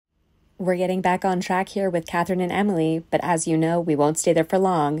We're getting back on track here with Catherine and Emily, but as you know, we won't stay there for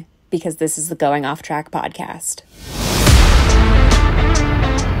long because this is the Going Off Track podcast.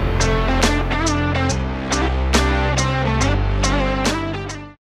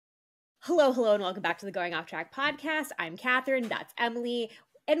 Hello, and welcome back to the Going Off Track podcast. I'm Catherine, that's Emily,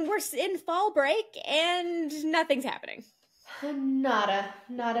 and we're in fall break and nothing's happening. Nada.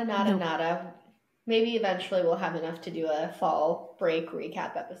 Maybe eventually we'll have enough to do a fall break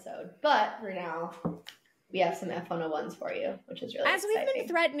recap episode. But for now, we have some F101s for you, which is really exciting. As we've been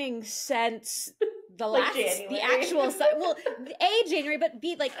threatening since the like last, January. the actual, well, January, but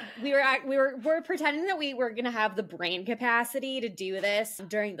B, like we're pretending that we were going to have the brain capacity to do this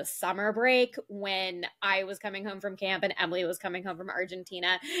during the summer break when I was coming home from camp and Emily was coming home from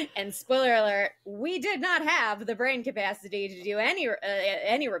Argentina. And spoiler alert, we did not have the brain capacity to do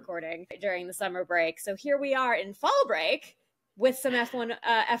any recording during the summer break. So here we are in fall break with some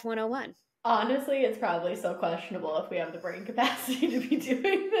F101. Honestly, it's probably so questionable if we have the brain capacity to be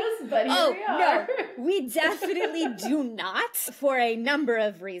doing this, but here we are. No, we definitely do not for a number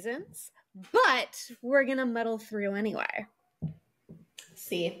of reasons, but we're going to muddle through anyway.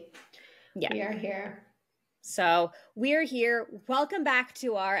 See, yeah, we are here. So we're here. Welcome back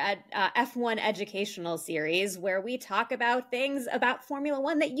to our F1 educational series where we talk about things about Formula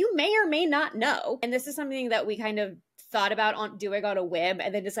One that you may or may not know. And this is something that we kind of thought about doing on a whim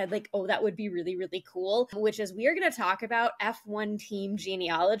and then decided like, oh, that would be really, really cool, which is we are going to talk about F1 Team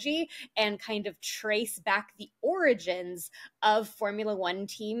Genealogy and kind of trace back the origins of Formula One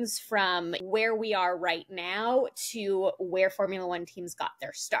teams from where we are right now to where Formula One teams got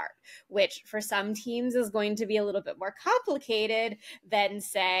their start, which for some teams is going to be a little bit more complicated than,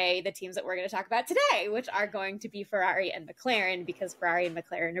 say, the teams that we're going to talk about today, which are going to be Ferrari and McLaren, because Ferrari and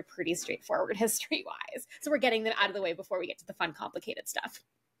McLaren are pretty straightforward history-wise. So we're getting them out of the way before we get to the fun, complicated stuff.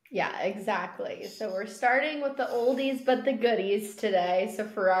 Yeah, exactly. So we're starting with the oldies but the goodies today. So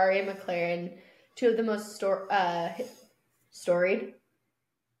Ferrari and McLaren, two of the most storied.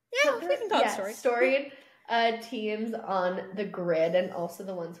 Yeah, we can call it storied teams on the grid, and also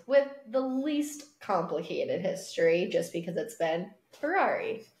the ones with the least complicated history, just because it's been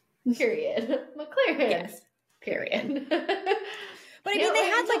Ferrari, period. McLaren, yes, period. But I mean, they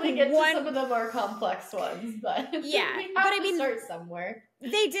had like we get to some of the more complex ones, but yeah, but I mean, start somewhere.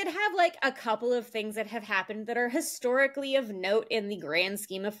 They did have like a couple of things that have happened that are historically of note in the grand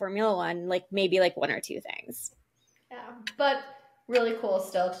scheme of Formula One, like maybe like one or two things. Yeah, but really cool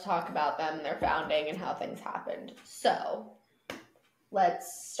still to talk about them and their founding and how things happened. So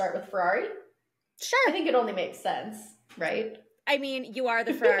let's start with Ferrari. Sure. I think it only makes sense, right? I mean, you are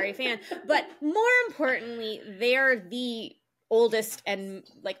the Ferrari fan, but more importantly, they're the oldest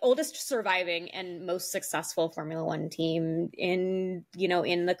surviving and most successful Formula One team in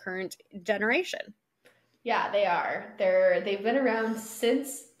the current generation. Yeah, they are. They've been around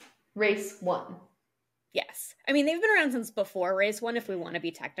since race 1. Yes. I mean, they've been around since before race 1, if we want to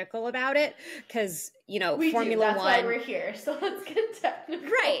be technical about it, because, Formula That's 1... why we're here, so let's get technical.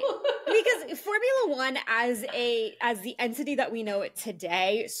 Right. Because Formula 1 as the entity that we know it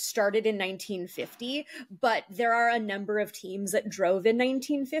today started in 1950, but there are a number of teams that drove in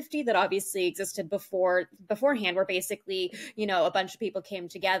 1950 that obviously existed beforehand, where basically, a bunch of people came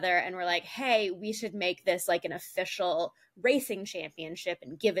together and were like, hey, we should make this like an official racing championship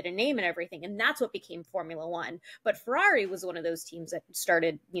and give it a name and everything. And that's what became Formula One. But Ferrari was one of those teams that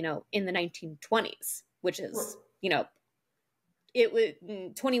started, in the 1920s, which is, it was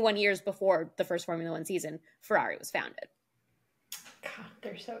 21 years before the first Formula One season, Ferrari was founded. God,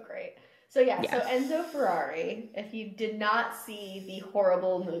 they're so great. So so Enzo Ferrari, if you did not see the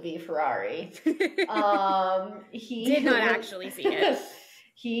horrible movie Ferrari, he did not actually see it.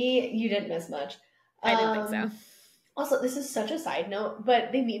 You didn't miss much. I didn't think so. Also, this is such a side note,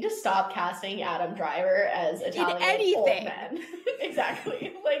 but they need to stop casting Adam Driver as Italian old men.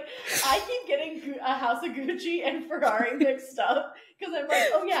 Exactly. Like, I keep getting a House of Gucci and Ferrari mixed up because I'm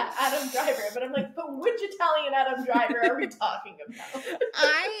like, oh yeah, Adam Driver. But I'm like, but which Italian Adam Driver are we talking about?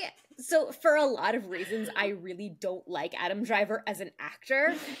 So for a lot of reasons, I really don't like Adam Driver as an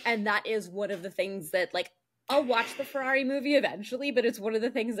actor. And that is one of the things that, like, I'll watch the Ferrari movie eventually, but it's one of the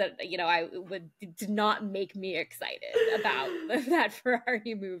things that, did not make me excited about that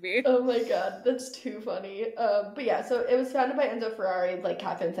Ferrari movie. Oh my God, that's too funny. But yeah, so it was founded by Enzo Ferrari, like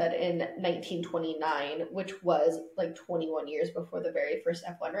Catherine said, in 1929, which was like 21 years before the very first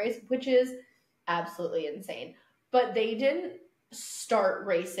F1 race, which is absolutely insane. But they didn't start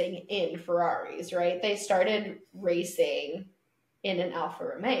racing in Ferraris, right? They started racing in an Alfa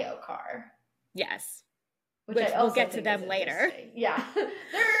Romeo car. Yes. Which we'll get to them later. Yeah. They're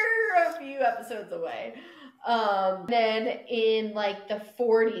way. Then in like the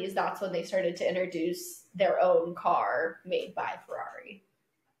 40s, that's when they started to introduce their own car made by Ferrari.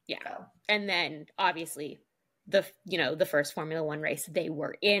 Yeah. So. And then obviously the first Formula One race, they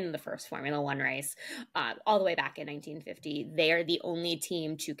were in the first Formula One race all the way back in 1950. They are the only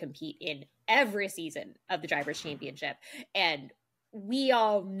team to compete in every season of the Drivers' Championship. And we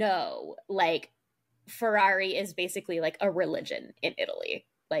all know, like, Ferrari is basically like a religion in Italy.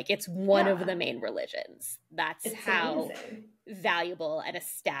 Like, it's one of the main religions. It's how amazing. Valuable and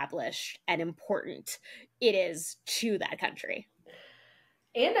established and important it is to that country.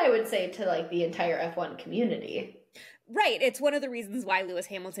 And I would say to like the entire F1 community. Right. It's one of the reasons why Lewis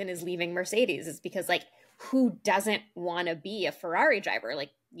Hamilton is leaving Mercedes, is because, like, who doesn't want to be a Ferrari driver?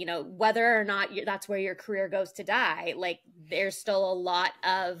 Like, you know, whether or not that's where your career goes to die, like, there's still a lot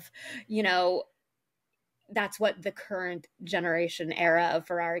of, you know, that's what the current generation era of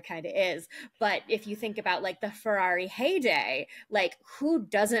Ferrari kind of is. But if you think about like the Ferrari heyday, like, who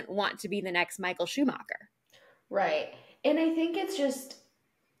doesn't want to be the next Michael Schumacher? Right. And I think it's just,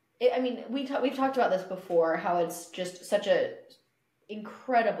 I mean, we've talked about this before, how it's just such a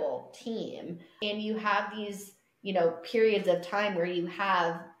incredible team. And you have these, you know, periods of time where you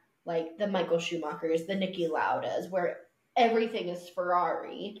have like the Michael Schumachers, the Niki Laudas, where everything is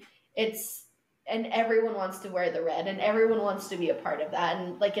Ferrari. And everyone wants to wear the red, and everyone wants to be a part of that.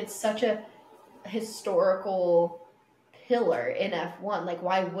 And like, it's such a historical pillar in F1. Like,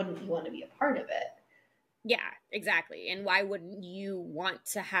 why wouldn't you want to be a part of it? Yeah, exactly. And why wouldn't you want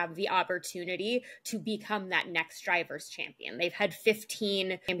to have the opportunity to become that next driver's champion? They've had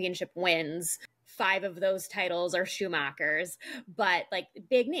 15 championship wins. 5 of those titles are Schumacher's, but like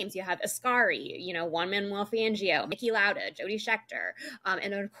big names, you have Ascari, you know, Juan Manuel Fangio, Niki Lauda, Jody Scheckter,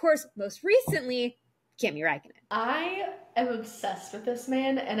 and of course, most recently, Kimi Räikkönen. I am obsessed with this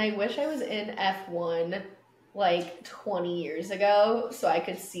man, and I wish I was in F1 like 20 years ago so I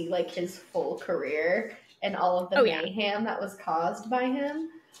could see like his full career and all of the mayhem that was caused by him.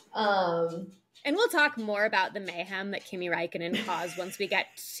 And we'll talk more about the mayhem that Kimi Räikkönen caused once we get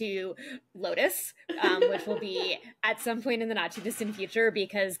to Lotus, which will be at some point in the not too distant future,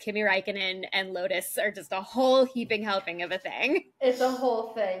 because Kimi Räikkönen and Lotus are just a whole heaping helping of a thing. It's a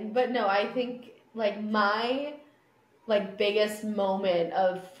whole thing. But no, I think like my like biggest moment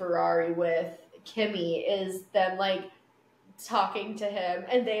of Ferrari with Kimi is them like talking to him,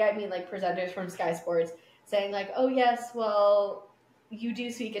 and I mean like presenters from Sky Sports saying like, oh yes, well, you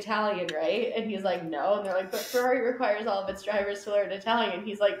do speak Italian, right? And he's like, no. And they're like, but Ferrari requires all of its drivers to learn Italian.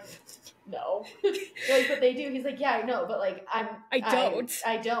 He's like, no. Like, but they do. He's like, yeah, I know, but like, I don't.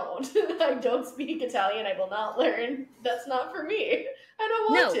 I don't speak Italian. I will not learn. That's not for me. I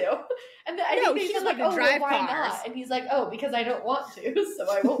don't want to. And I think they said like, oh, well, why not? And he's like, oh, because I don't want to, so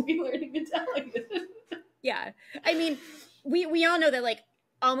I won't be learning Italian. Yeah. I mean, we all know that like,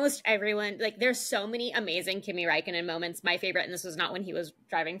 almost everyone, like, there's so many amazing Kimi Räikkönen moments. My favorite, and this was not when he was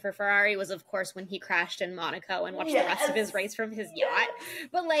driving for Ferrari, was of course when he crashed in Monaco and watched the rest of his race from his yacht.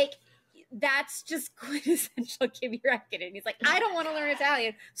 But like, that's just quintessential Kimi Räikkönen. He's like, I don't want to learn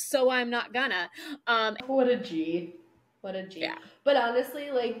Italian, so I'm not gonna. What a G. What a G. Yeah. But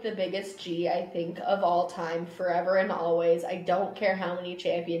honestly, like, the biggest G, I think, of all time, forever and always, I don't care how many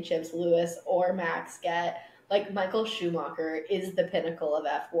championships Lewis or Max get, like, Michael Schumacher is the pinnacle of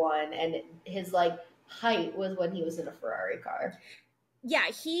F1, and his, like, height was when he was in a Ferrari car. Yeah,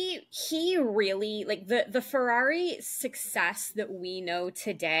 he really, like, the Ferrari success that we know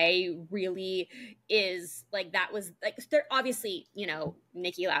today really is, like, that was, like, they're obviously, you know,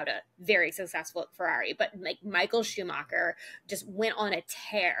 Niki Lauda, very successful at Ferrari, but like Michael Schumacher just went on a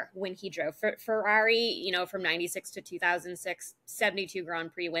tear when he drove for Ferrari, you know, from 96 to 2006, 72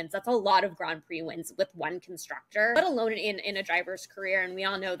 Grand Prix wins. That's a lot of Grand Prix wins with one constructor, let alone in a driver's career. And we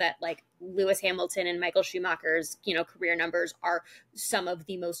all know that like Lewis Hamilton and Michael Schumacher's, you know, career numbers are some of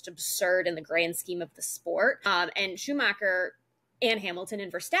the most absurd in the grand scheme of the sport. And Schumacher and Hamilton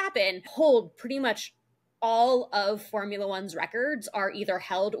and Verstappen hold pretty much all of Formula One's records are either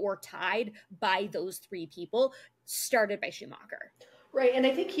held or tied by those 3 people, started by Schumacher. Right, and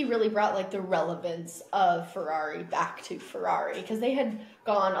I think he really brought like the relevance of Ferrari back to Ferrari, because they had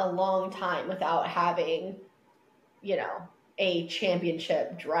gone a long time without having, you know, a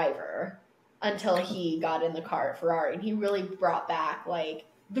championship driver until he got in the car at Ferrari, and he really brought back like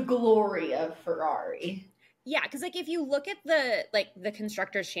the glory of Ferrari. Yeah, because like if you look at the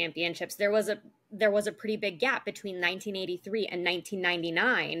Constructors' Championships, there was a there was a pretty big gap between 1983 and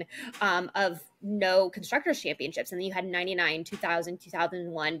 1999 of no constructors championships. And then you had 99, 2000,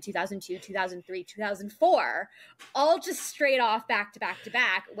 2001, 2002, 2003, 2004, all just straight off back to back to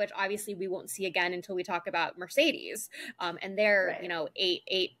back, which obviously we won't see again until we talk about Mercedes and their, Right.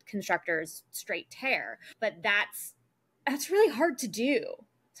 eight constructors straight tear. But that's really hard to do.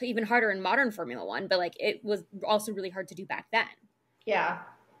 So even harder in modern Formula One, but like it was also really hard to do back then. Yeah.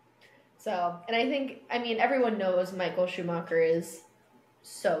 So, and I mean, everyone knows Michael Schumacher is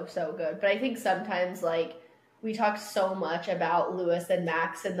so, so good. But I think sometimes, like, we talk so much about Lewis and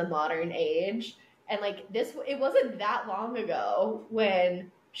Max in the modern age. And, like, it wasn't that long ago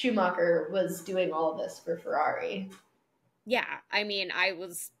when Schumacher was doing all of this for Ferrari. Yeah. I mean, I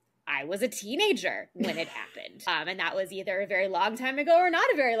was a teenager when it happened. And that was either a very long time ago or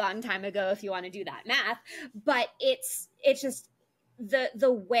not a very long time ago, if you want to do that math. But it's just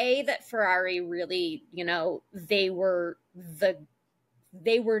the way that Ferrari really, they were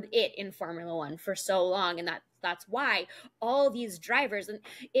it in Formula One for so long. And that's why all these drivers, and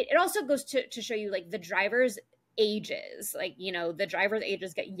it also goes to show you like the drivers' ages, like, the drivers'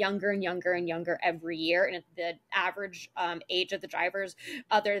 ages get younger and younger and younger every year. And the average age of the drivers,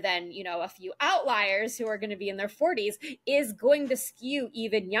 other than, a few outliers who are going to be in their 40s, is going to skew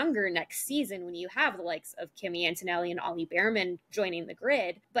even younger next season when you have the likes of Kimi Antonelli and Ollie Behrman joining the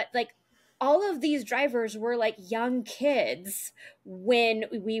grid. But like, all of these drivers were like young kids when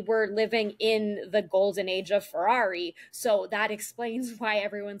we were living in the golden age of Ferrari. So that explains why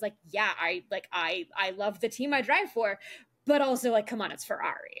everyone's like, yeah, I love the team I drive for, but also like, come on, it's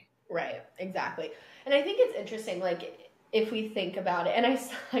Ferrari. Right, exactly. And I think it's interesting, like, if we think about it, and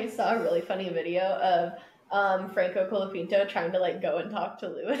I saw a really funny video of Franco Colapinto trying to like go and talk to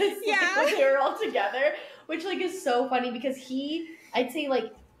Lewis like, when they were all together, which like is so funny because I'd say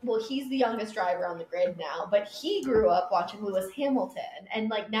like, well, he's the youngest driver on the grid now, but he grew up watching Lewis Hamilton, and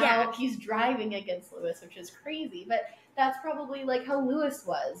like now he's driving against Lewis, which is crazy. But that's probably like how Lewis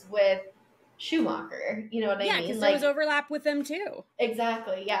was with Schumacher. You know what I mean? Yeah, because like, there was overlap with them too.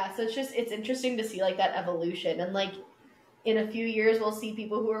 Exactly. Yeah. So it's interesting to see like that evolution, and like in a few years we'll see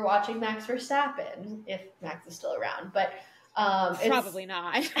people who are watching Max Verstappen if Max is still around, but. Probably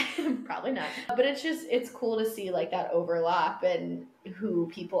not. Probably not. But it's cool to see like that overlap and who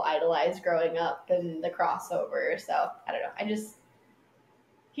people idolized growing up and the crossover. So I don't know.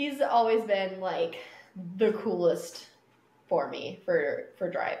 He's always been like the coolest for me for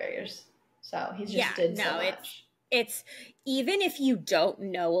drivers. So he's just did so much. It's even if you don't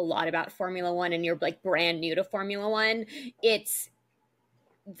know a lot about Formula One and you're like brand new to Formula One, it's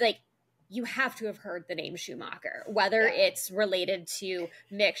like, you have to have heard the name Schumacher, whether it's related to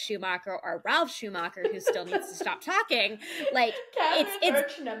Mick Schumacher or Ralph Schumacher, who still needs to stop talking. Like, it's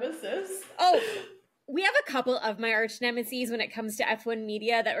arch nemesis. Oh, we have a couple of my arch nemeses when it comes to F1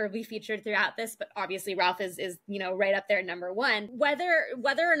 media that will be featured throughout this, but obviously Ralph is right up there number one. Whether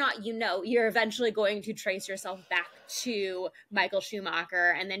or not you're eventually going to trace yourself back to Michael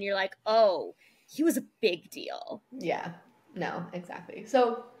Schumacher, and then you're like, oh, he was a big deal. Yeah, no, exactly.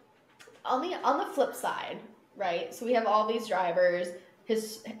 So on the flip side, right? So we have all these drivers,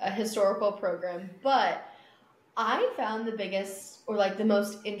 a historical program, but I found the biggest or like the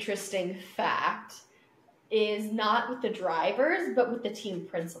most interesting fact is not with the drivers, but with the team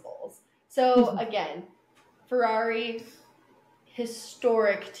principals. So again, Ferrari,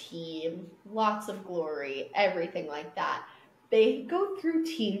 historic team, lots of glory, everything like that. They go through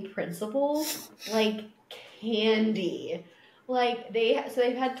team principals like candy. Like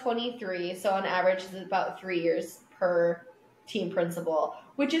they've had 23, so on average it's about 3 years per team principal,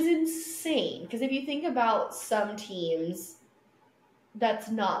 which is insane. Because if you think about some teams, that's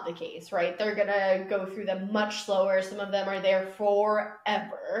not the case, right? They're gonna go through them much slower. Some of them are there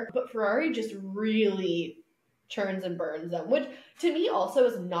forever. But Ferrari just really churns and burns them, which to me also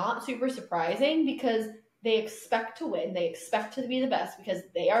is not super surprising because they expect to win. They expect to be the best because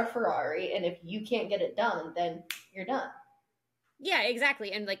they are Ferrari. And if you can't get it done, then you're done. Yeah,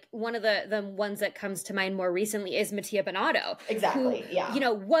 exactly. And like one of the ones that comes to mind more recently is Mattia Binotto. Exactly.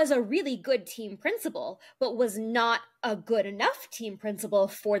 Who, was a really good team principal, but was not a good enough team principal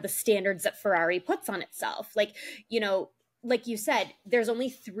for the standards that Ferrari puts on itself. Like, like you said, there's only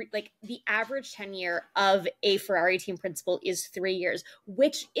three, like the average tenure of a Ferrari team principal is 3 years,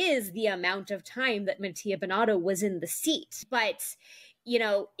 which is the amount of time that Mattia Binotto was in the seat. But,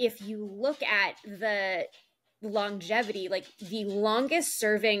 if you look at the longevity, like the longest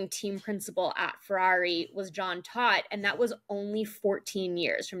serving team principal at Ferrari was John Todt, and that was only 14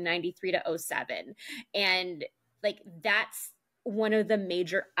 years from 93 to 07. And like that's one of the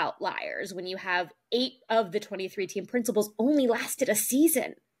major outliers when you have 8 of the 23 team principals only lasted a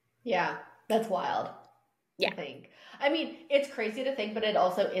season. Yeah, that's wild. Yeah. I think. I mean, it's crazy to think, but it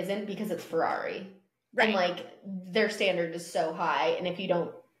also isn't because it's Ferrari. Right. And like their standard is so high, and if you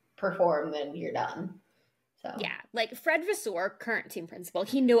don't perform, then you're done. So yeah, like Fred Vasseur, current team principal,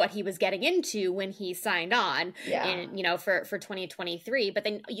 he knew what he was getting into when he signed on in, you know, for 2023. But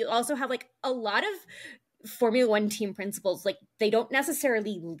then you also have like a lot of Formula One team principals, like they don't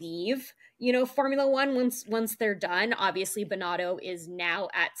necessarily leave, you know, Formula One once they're done. Obviously, Binotto is now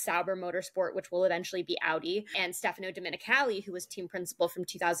at Sauber Motorsport, which will eventually be Audi. And Stefano Domenicali, who was team principal from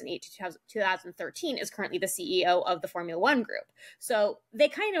 2008 to 2013, is currently the CEO of the Formula One group. So they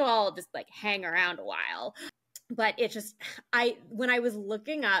kind of all just like hang around a while. But it just, when I was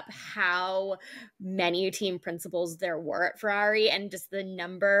looking up how many team principals there were at Ferrari and just the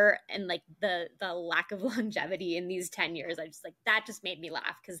number and like the lack of longevity in these 10 years, I just like, that just made me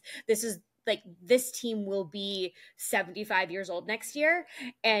laugh because this is like, this team will be 75 years old next year.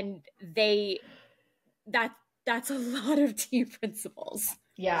 And that's a lot of team principals.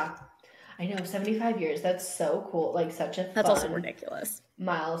 Yeah. I know, 75 years. That's so cool. Like such a That's also ridiculous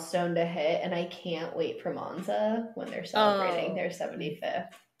milestone to hit. And I can't wait for Monza when they're celebrating their 75th.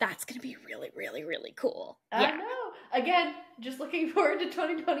 That's going to be really, really, really cool. I know. Again, just looking forward to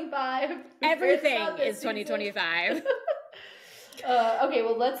 2025. Everything is 2025. Okay,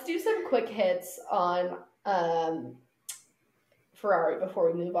 well, let's do some quick hits on Ferrari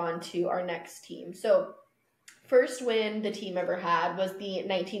before we move on to our next team. So, first win the team ever had was the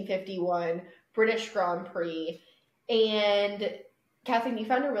 1951 British Grand Prix. And Kathleen, you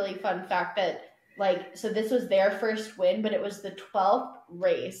found a really fun fact that, like, so this was their first win, but it was the 12th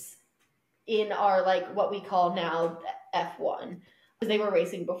race in our, like, what we call now F1. They were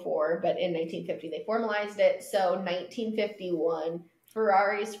racing before, but in 1950 they formalized it. So 1951,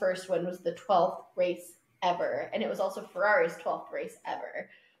 Ferrari's first win was the 12th race ever. And it was also Ferrari's 12th race ever.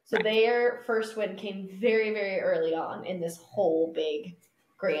 So their first win came very, very early on in this whole big,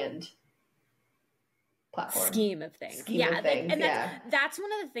 grand platform. Scheme of things. That's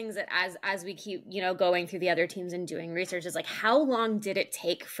one of the things that as we keep, you know, going through the other teams and doing research is like, how long did it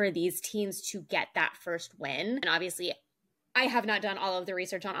take for these teams to get that first win? And obviously, I have not done all of the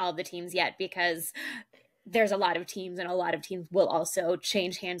research on all of the teams yet because there's a lot of teams and a lot of teams will also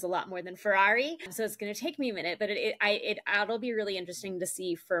change hands a lot more than Ferrari. So it's going to take me a minute, but it'll be really interesting to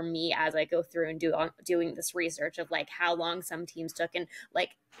see for me as I go through and doing this research of like how long some teams took and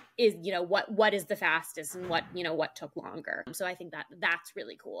like is, you know, what is the fastest and what, you know, what took longer. So I think that's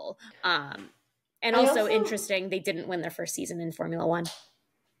really cool. And also interesting, they didn't win their first season in Formula One.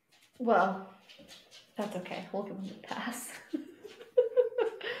 Well, that's okay. We'll give them a pass.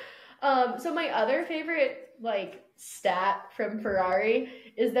 So my other favorite, like, stat from Ferrari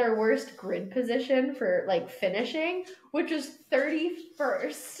is their worst grid position for, like, finishing, which is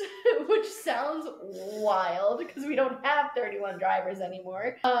 31st, which sounds wild because we don't have 31 drivers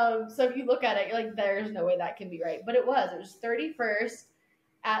anymore. So if you look at it, you're like, there's no way that can be right. But it was 31st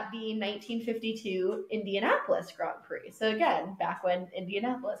at the 1952 Indianapolis Grand Prix. So again, back when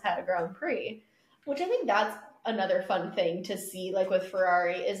Indianapolis had a Grand Prix, which I think that's another fun thing to see, like with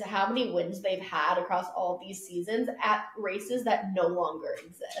Ferrari, is how many wins they've had across all these seasons at races that no longer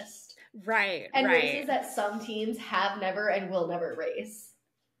exist. Right. And races that some teams have never and will never race.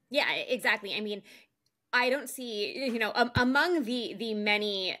 Yeah, exactly. I mean, I don't see, you know, among the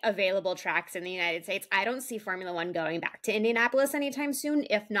many available tracks in the United States, I don't see Formula One going back to Indianapolis anytime soon,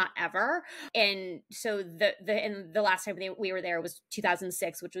 if not ever. And so the last time we were there was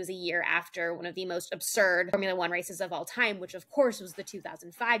 2006, which was a year after one of the most absurd Formula One races of all time, which of course was the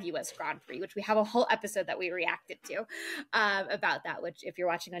 2005 US Grand Prix, which we have a whole episode that we reacted to about that, which if you're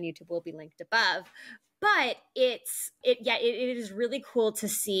watching on YouTube will be linked above. But it is really cool to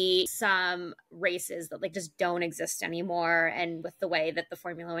see some races that like just don't exist anymore. And with the way that the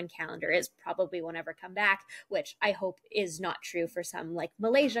Formula One calendar is, probably won't ever come back, which I hope is not true for some like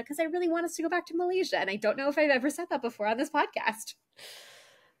Malaysia, because I really want us to go back to Malaysia. And I don't know if I've ever said that before on this podcast.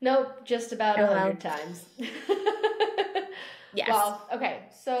 Nope, just about 100 times. Yes. Well, okay,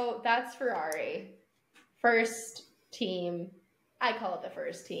 so that's Ferrari. First team. I call it the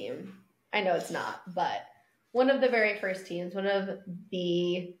first team. I know it's not, but one of the very first teams, it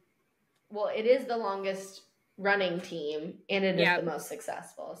is the longest running team, and it is the most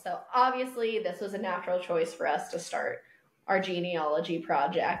successful. So obviously this was a natural choice for us to start our genealogy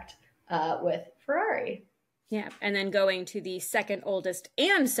project with Ferrari. Yeah, and then going to the second oldest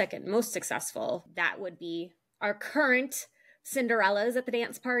and second most successful, that would be our current Cinderellas at the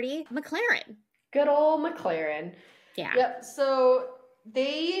dance party, McLaren. Good old McLaren. Yeah. Yep. So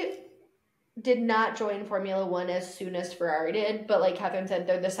they did not join Formula One as soon as Ferrari did, but like Catherine said,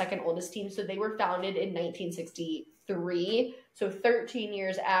 they're the second oldest team. So they were founded in 1963. So 13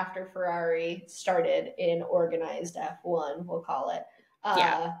 years after Ferrari started in organized F1, we'll call it.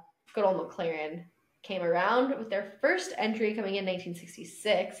 Good old McLaren came around with their first entry coming in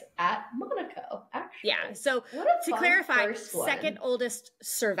 1966 at Monaco, actually. Yeah. So to clarify, second oldest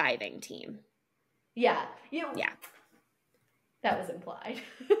surviving team. Yeah. Yeah. That was implied.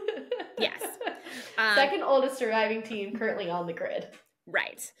 Yes. Second oldest surviving team currently on the grid.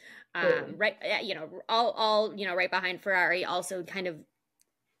 Right. Right. All right behind Ferrari, also kind of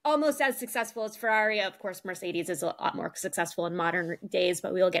almost as successful as Ferrari. Of course, Mercedes is a lot more successful in modern days,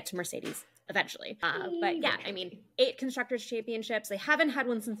 but we will get to Mercedes eventually. But yeah, I mean, 8 constructors championships. They haven't had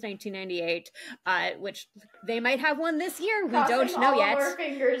one since 1998, which they might have one this year. We don't know yet. All our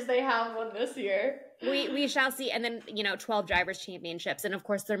fingers, they have one this year. We shall see. And then, 12 drivers championships. And of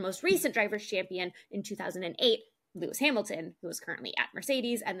course, their most recent drivers champion in 2008, Lewis Hamilton, who is currently at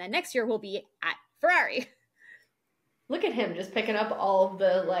Mercedes. And then next year will be at Ferrari. Look at him just picking up all of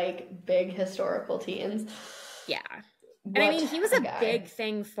the like big historical teams. Yeah. And I mean, he was a big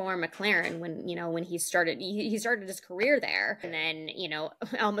thing for McLaren when he started his career there, and then,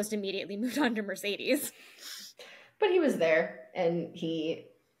 almost immediately moved on to Mercedes. But he was there, and he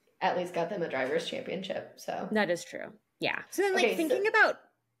at least got them a driver's championship. So that is true. Yeah. So then, thinking about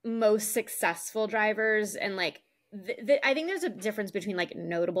most successful drivers, and like, I think there's a difference between like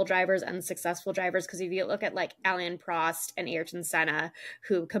notable drivers and successful drivers, because if you look at like Alain Prost and Ayrton Senna,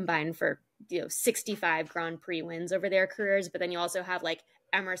 who combined for 65 Grand Prix wins over their careers, but then you also have like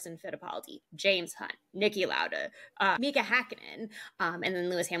Emerson Fittipaldi, James Hunt, Niki Lauda, Mika Hakkinen, and then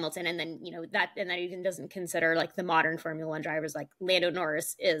Lewis Hamilton, and then that even doesn't consider like the modern Formula One drivers like Lando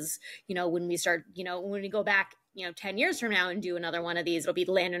Norris is. When we start, when we go back 10 years from now and do another one of these, it'll be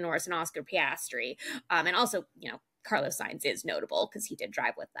Lando Norris and Oscar Piastri, and also Carlos Sainz is notable because he did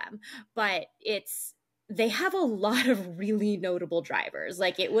drive with them, but they have a lot of really notable drivers.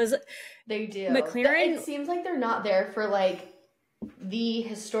 Like they do. McLaren. It seems like they're not there for like the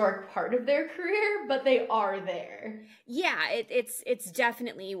historic part of their career, but they are there. Yeah, it's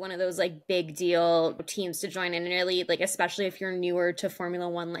definitely one of those like big deal teams to join in, and really like, especially if you're newer to Formula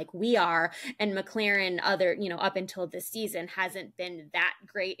One like we are. And McLaren, up until this season, hasn't been that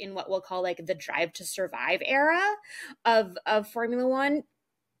great in what we'll call like the drive to survive era of Formula One.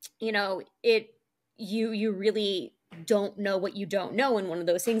 You really don't know what you don't know, and one of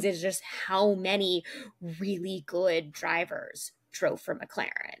those things is just how many really good drivers drove for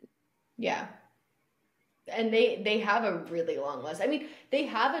McLaren. Yeah. And they have a really long list. I mean, they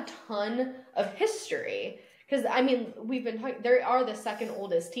have a ton of history, because I mean, we've been talking, they are the second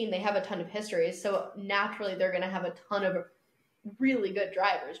oldest team. They have a ton of history, so naturally they're going to have a ton of really good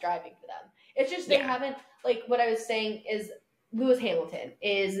drivers driving for them. It's just they haven't, like what I was saying is Lewis Hamilton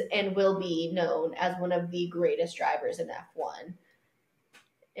is and will be known as one of the greatest drivers in F1.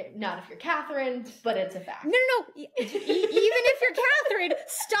 Not if you're Catherine, but it's a fact. No. Even if you're Catherine,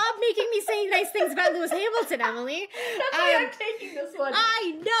 stop making me say nice things about Lewis Hamilton, Emily. That's why I'm taking this one.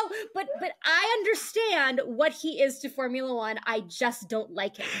 I know, but I understand what he is to Formula One. I just don't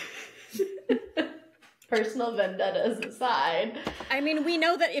like him. Personal vendettas aside. I mean, we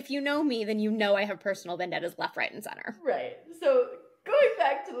know that if you know me, then you know I have personal vendettas left, right, and center. Right. So going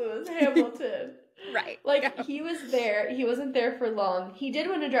back to Lewis Hamilton. Right. Like, he was there. He wasn't there for long. He did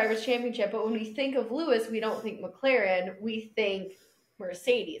win a driver's championship, but when we think of Lewis, we don't think McLaren. We think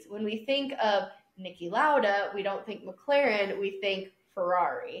Mercedes. When we think of Niki Lauda, we don't think McLaren. We think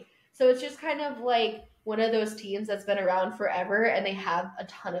Ferrari. So it's just kind of like one of those teams that's been around forever, and they have a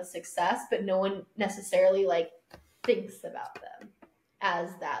ton of success, but no one necessarily, like, thinks about them as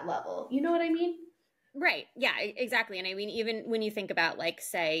that level. You know what I mean? Right. Yeah, exactly. And I mean, even when you think about, like,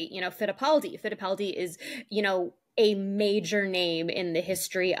 say, Fittipaldi is, a major name in the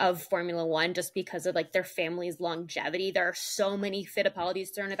history of Formula One just because of like their family's longevity. There are so many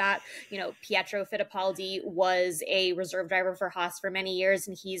Fittipaldis thrown about. Pietro Fittipaldi was a reserve driver for Haas for many years,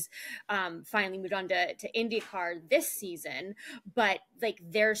 and he's finally moved on to IndyCar this season. But like,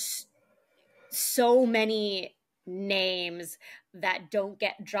 there's so many names that don't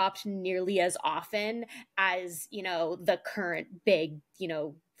get dropped nearly as often as, the current big,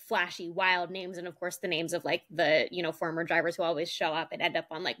 flashy, wild names. And of course, the names of like the, former drivers who always show up and end up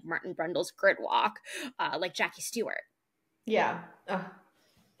on like Martin Brundle's grid walk, like Jackie Stewart. Yeah.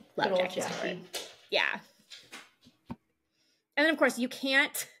 Love Jackie Stewart. Yeah. And then of course you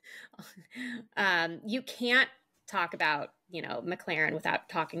can't talk about, you know, McLaren without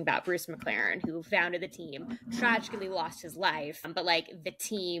talking about Bruce McLaren, who founded the team, tragically lost his life. But like the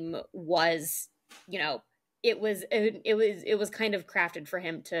team was, you know, it was kind of crafted for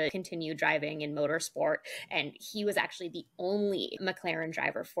him to continue driving in motorsport. And he was actually the only McLaren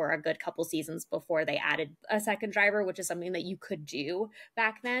driver for a good couple seasons before they added a second driver, which is something that you could do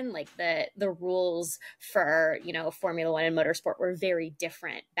back then. Like the rules for, you know, Formula One and motorsport were very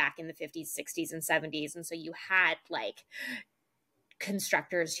different back in the 50s, 60s, and 70s. And so you had like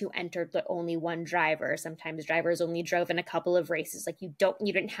constructors who entered with only one driver. Sometimes drivers only drove in a couple of races. Like you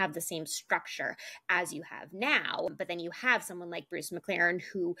didn't have the same structure as you have now. But then you have someone like Bruce McLaren,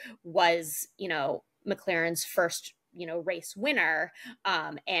 who was, you know, McLaren's first, you know, race winner.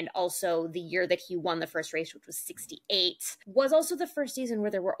 And also the year that he won the first race, which was 68, was also the first season where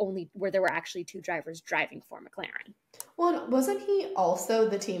there were actually two drivers driving for McLaren. Well, wasn't he also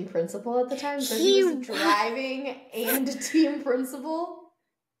the team principal at the time? So he was driving and team principal?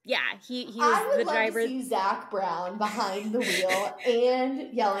 Yeah, he was I would the love driver. to see Zach Brown behind the wheel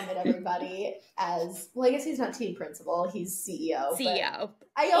and yelling at everybody as, well, I guess he's not team principal, he's CEO.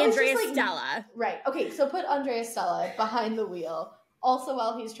 Andrea Stella. Right. Okay, so put Andrea Stella behind the wheel, also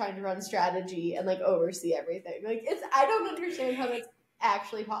while he's trying to run strategy and like oversee everything. Like I don't understand how that's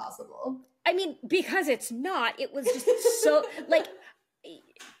actually possible. I mean, because it's not, it was just so, like,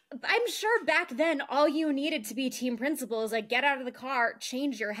 I'm sure back then all you needed to be team principal is like get out of the car,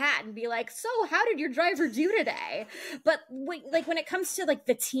 change your hat, and be like, so how did your driver do today? But when it comes to like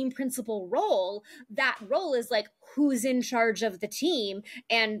the team principal role, that role is like who's in charge of the team.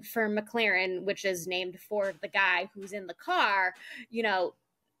 And for McLaren, which is named for the guy who's in the car, you know,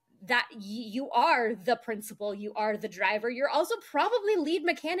 that you are the principal, you are the driver, you're also probably lead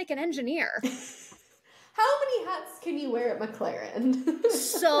mechanic and engineer. How many hats can you wear at McLaren?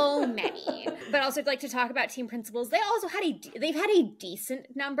 So many. But also I'd like to talk about team principals. They've had a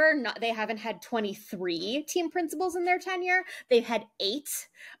decent number. They haven't had 23 team principals in their tenure. They've had 8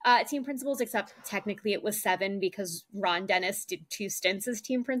 team principals, except technically it was 7 because Ron Dennis did 2 stints as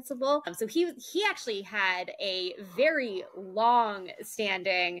team principal. So he actually had a very long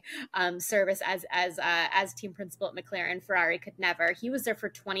standing service as team principal at McLaren. Ferrari could never. He was there for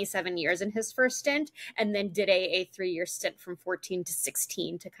 27 years in his first stint, and then did a 3-year stint from 14 to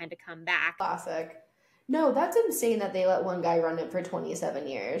 16 to kind of come back. Classic. No, that's insane that they let one guy run it for 27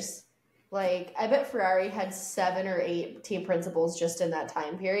 years. Like, I bet Ferrari had 7 or 8 team principals just in that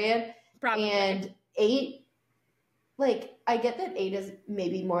time period. Probably. And 8, like, I get that 8 is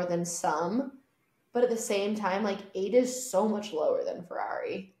maybe more than some, but at the same time, like, 8 is so much lower than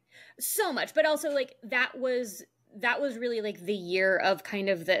Ferrari. So much. But also, like, that was really like the year of kind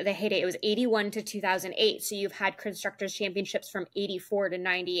of the heyday. It was 81 to 2008. So you've had constructors championships from 84 to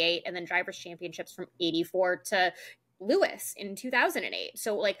 98, and then drivers championships from 84 to Lewis in 2008.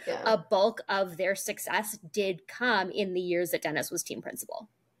 So like a bulk of their success did come in the years that Dennis was team principal.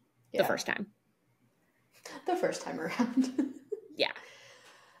 The first time. The first time around. Yeah.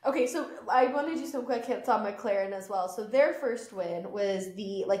 Okay, so I want to do some quick hits on McLaren as well. So their first win was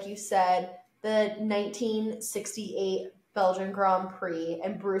like you said, the 1968 Belgian Grand Prix,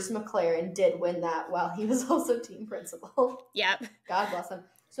 and Bruce McLaren did win that while he was also team principal. Yep. God bless him.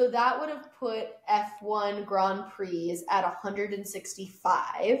 So that would have put F1 Grand Prix at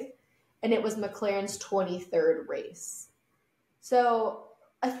 165, and it was McLaren's 23rd race. So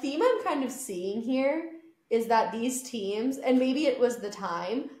a theme I'm kind of seeing here is that these teams, and maybe it was the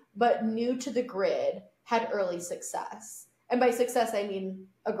time, but new to the grid, had early success. And by success, I mean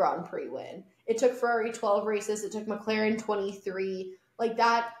a Grand Prix win. It took Ferrari 12 races. It took McLaren 23. Like,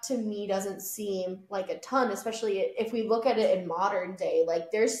 that to me doesn't seem like a ton, especially if we look at it in modern day.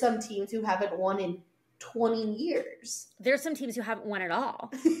 Like, there's some teams who haven't won in 20 years. There's some teams who haven't won at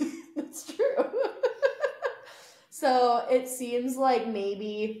all. That's true. So it seems like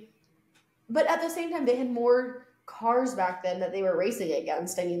maybe, but at the same time, they had more cars back then that they were racing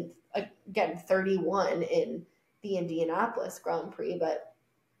against. I mean, again, 31 in the Indianapolis Grand Prix, but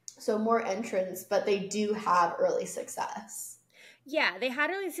so more entrants, but they do have early success. Yeah, they had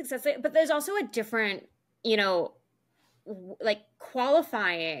early success, but there's also a different, you know, like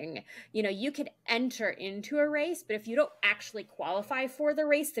qualifying. You know, you could enter into a race, but if you don't actually qualify for the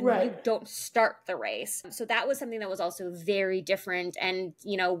race, then you don't start the race. So that was something that was also very different. And,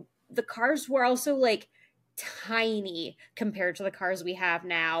 you know, the cars were also like tiny compared to the cars we have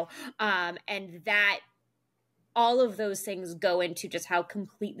now. And that all of those things go into just how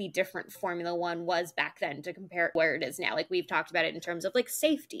completely different Formula One was back then to compare where it is now. Like, we've talked about it in terms of like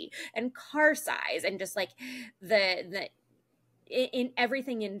safety and car size and just like the in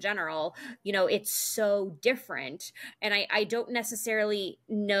everything in general, you know, it's so different. And I don't necessarily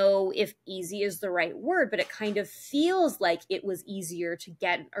know if easy is the right word, but it kind of feels like it was easier to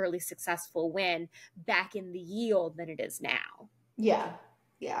get an early successful win back in the yield than it is now. Yeah.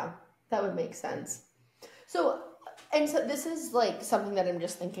 Yeah. That would make sense. So, and so this is like something that I'm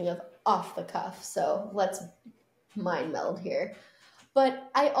just thinking of off the cuff. So let's mind meld here.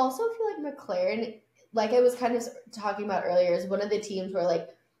 But I also feel like McLaren, like I was kind of talking about earlier, is one of the teams where like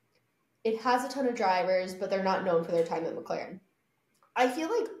it has a ton of drivers, but they're not known for their time at McLaren. I feel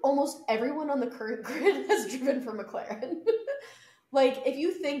like almost everyone on the current grid has driven for McLaren. Like if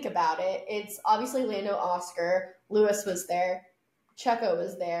you think about it, it's obviously Lando, Oscar, Lewis was there, Checo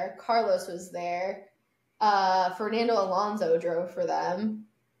was there, Carlos was there, Fernando Alonso drove for them.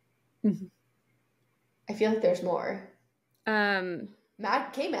 Mm-hmm. I feel like there's more.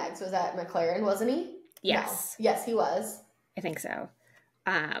 K-Mags was at McLaren, wasn't he? Yes. No. Yes, he was. I think so.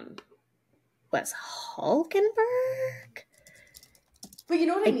 Was Hulkenberg? But you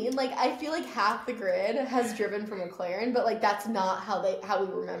know what I mean? Like, I feel like half the grid has driven for McLaren, but like that's not how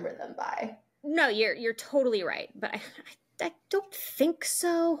we remember them by. No, you're totally right, but I don't think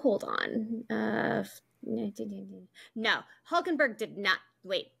so. Hold on. No, Hulkenberg did not.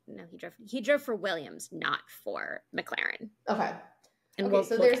 Wait, no, he drove for Williams, not for McLaren. Okay. And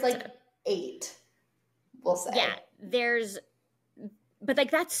so there's like 8, we'll say. Yeah, but like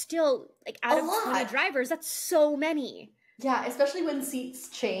that's still like out of 20 drivers, that's so many. Yeah, especially when seats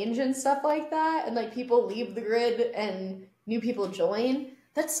change and stuff like that, and like people leave the grid and new people join.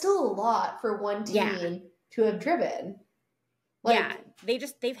 That's still a lot for one team to have driven. Like, yeah,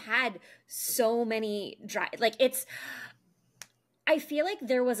 they've had so many like it's. I feel like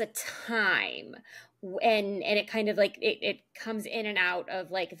there was a time and it kind of like it comes in and out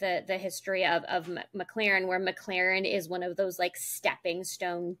of like the history of McLaren, where McLaren is one of those like stepping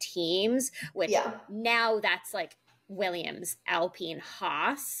stone teams, which now that's like Williams, Alpine,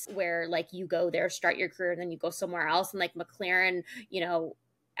 Haas, where like you go there, start your career, and then you go somewhere else. And like McLaren, you know,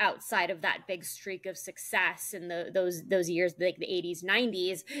 outside of that big streak of success in those years, like the 80s,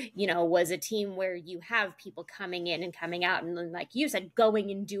 90s, you know, was a team where you have people coming in and coming out, and then, like you said, going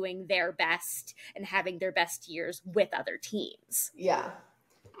and doing their best and having their best years with other teams. Yeah.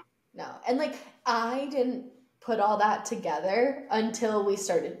 No. And like, I didn't put all that together until we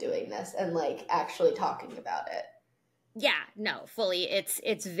started doing this and like actually talking about it. Yeah, no, fully.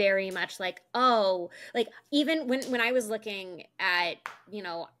 It's very much like, oh, like even when I was looking at, you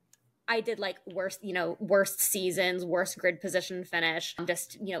know, I did like worst seasons, worst grid position finish,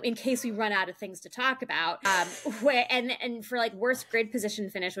 just, you know, in case we run out of things to talk about. And for like worst grid position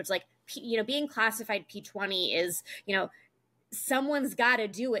finish, which like, you know, being classified P20 is, you know, someone's got to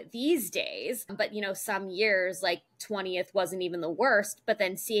do it these days. But, you know, some years like 20th wasn't even the worst. But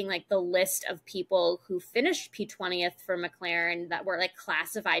then seeing like the list of people who finished P20th for McLaren that were like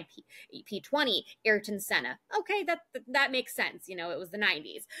classified P20, Ayrton Senna. Okay, that makes sense. You know, it was the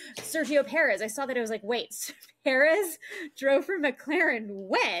 90s. Sergio Perez, I saw that. I was like, wait, Perez drove for McLaren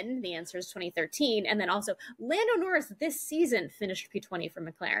when? The answer is 2013. And then also Lando Norris this season finished P20 for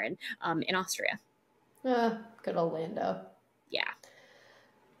McLaren in Austria. Good old Lando. Yeah.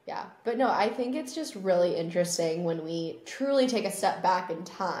 Yeah. But no, I think it's just really interesting when we truly take a step back in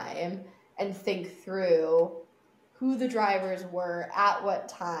time and think through who the drivers were at what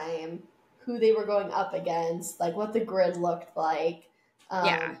time, who they were going up against, like what the grid looked like.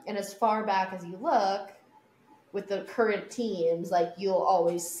 And as far back as you look with the current teams, like you'll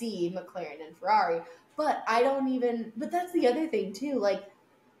always see McLaren and Ferrari. But that's the other thing too. Like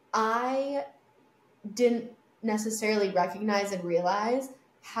I didn't necessarily recognize and realize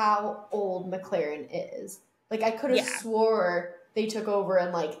how old McLaren is. Like I could have swore they took over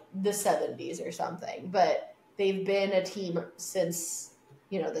in like the 70s or something, but they've been a team since,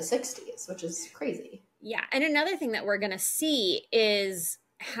 you know, the 60s, which is crazy. Yeah. And another thing that we're going to see is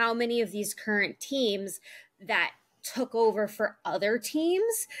how many of these current teams that took over for other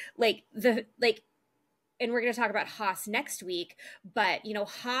teams, and we're going to talk about Haas next week, but, you know,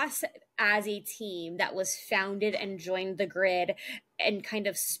 Haas as a team that was founded and joined the grid and kind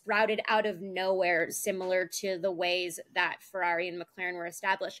of sprouted out of nowhere, similar to the ways that Ferrari and McLaren were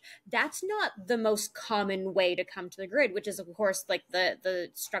established. That's not the most common way to come to the grid, which is, of course, like the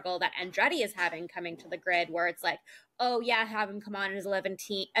struggle that Andretti is having coming to the grid, where it's like, oh yeah, have him come on as 11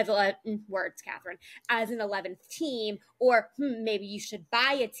 team, as 11 words, Catherine, as an 11th team, or maybe you should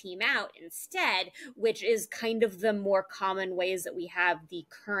buy a team out instead, which is kind of the more common ways that we have the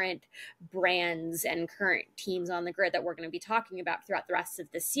current brands and current teams on the grid that we're going to be talking about throughout the rest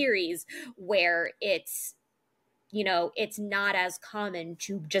of the series, where it's you know, it's not as common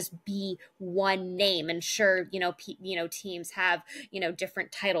to just be one name. And sure, you know, teams have, you know,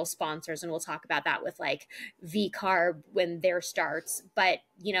 different title sponsors, and we'll talk about that with like V-Carb when their starts. But,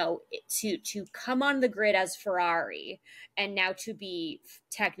 you know, to come on the grid as Ferrari and now to be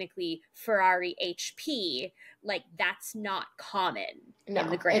technically Ferrari HP, like that's not common in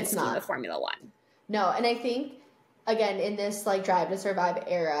the grand scheme of Formula One. No, and I think, again, in this like Drive to Survive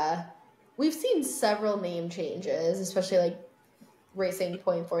era, we've seen several name changes, especially like Racing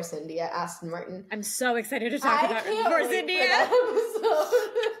Point, Force India, Aston Martin. I'm so excited to talk about Force India.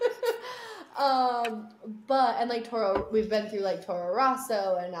 But and like Toro, we've been through like Toro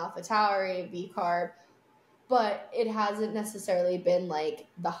Rosso and AlphaTauri, V-Carb, but it hasn't necessarily been like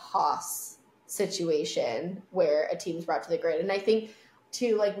the Haas situation where a team's brought to the grid. And I think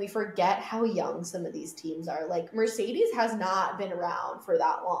too, like, we forget how young some of these teams are. Like, Mercedes has not been around for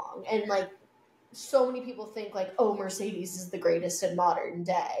that long. And, like, so many people think, like, oh, Mercedes is the greatest in modern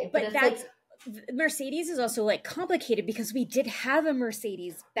day. But that's... Mercedes is also like complicated because we did have a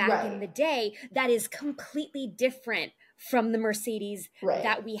Mercedes back in the day that is completely different from the Mercedes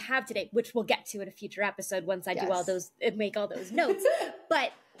that we have today, which we'll get to in a future episode once I do all those, make all those notes.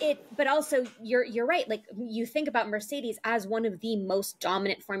 But also you're right. Like, you think about Mercedes as one of the most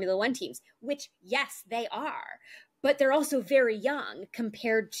dominant Formula One teams, which yes, they are, but they're also very young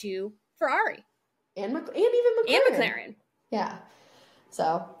compared to Ferrari and even McLaren. Yeah.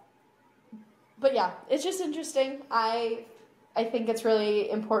 So, but yeah, it's just interesting. I think it's really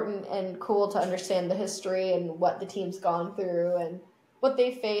important and cool to understand the history and what the team's gone through and what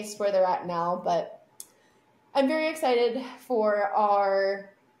they faced, where they're at now. But I'm very excited for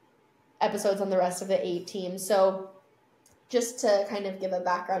our episodes on the rest of the 8 teams. So just to kind of give a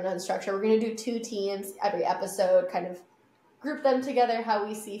background on structure, we're going to do 2 teams every episode, kind of group them together how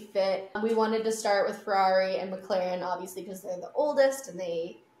we see fit. We wanted to start with Ferrari and McLaren, obviously, because they're the oldest and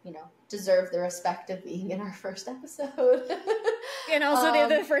they, you know, deserve the respect of being in our first episode. And also they're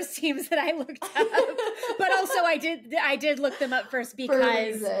the first teams that I looked up. But also I did look them up first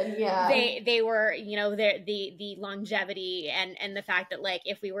because they were, you know, the longevity and the fact that, like,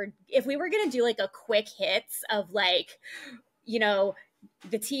 if we were going to do like a quick hits of, like, you know,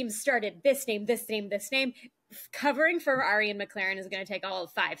 the teams started this name, covering Ferrari and McLaren is going to take all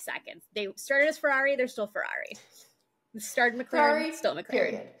of 5 seconds. They started as Ferrari, they're still Ferrari. Started McLaren, Ferrari, still McLaren.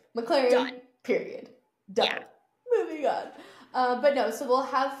 Period. McLaren, done. Period. Done. Yeah. Moving on. But no, so we'll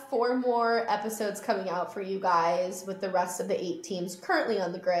have 4 more episodes coming out for you guys with the rest of the 8 teams currently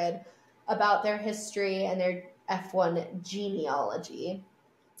on the grid about their history and their F1 genealogy.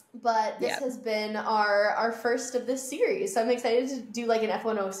 But this has been our first of this series. So I'm excited to do like an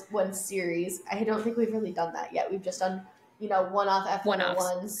F101 series. I don't think we've really done that yet. We've just done, you know, one-off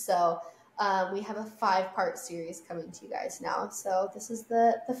F101s. So we have a 5-part series coming to you guys now. So this is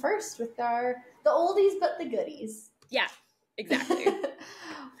the first with the oldies but the goodies. Yeah, exactly.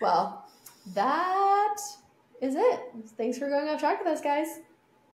 Well, that is it. Thanks for going off track with us, guys.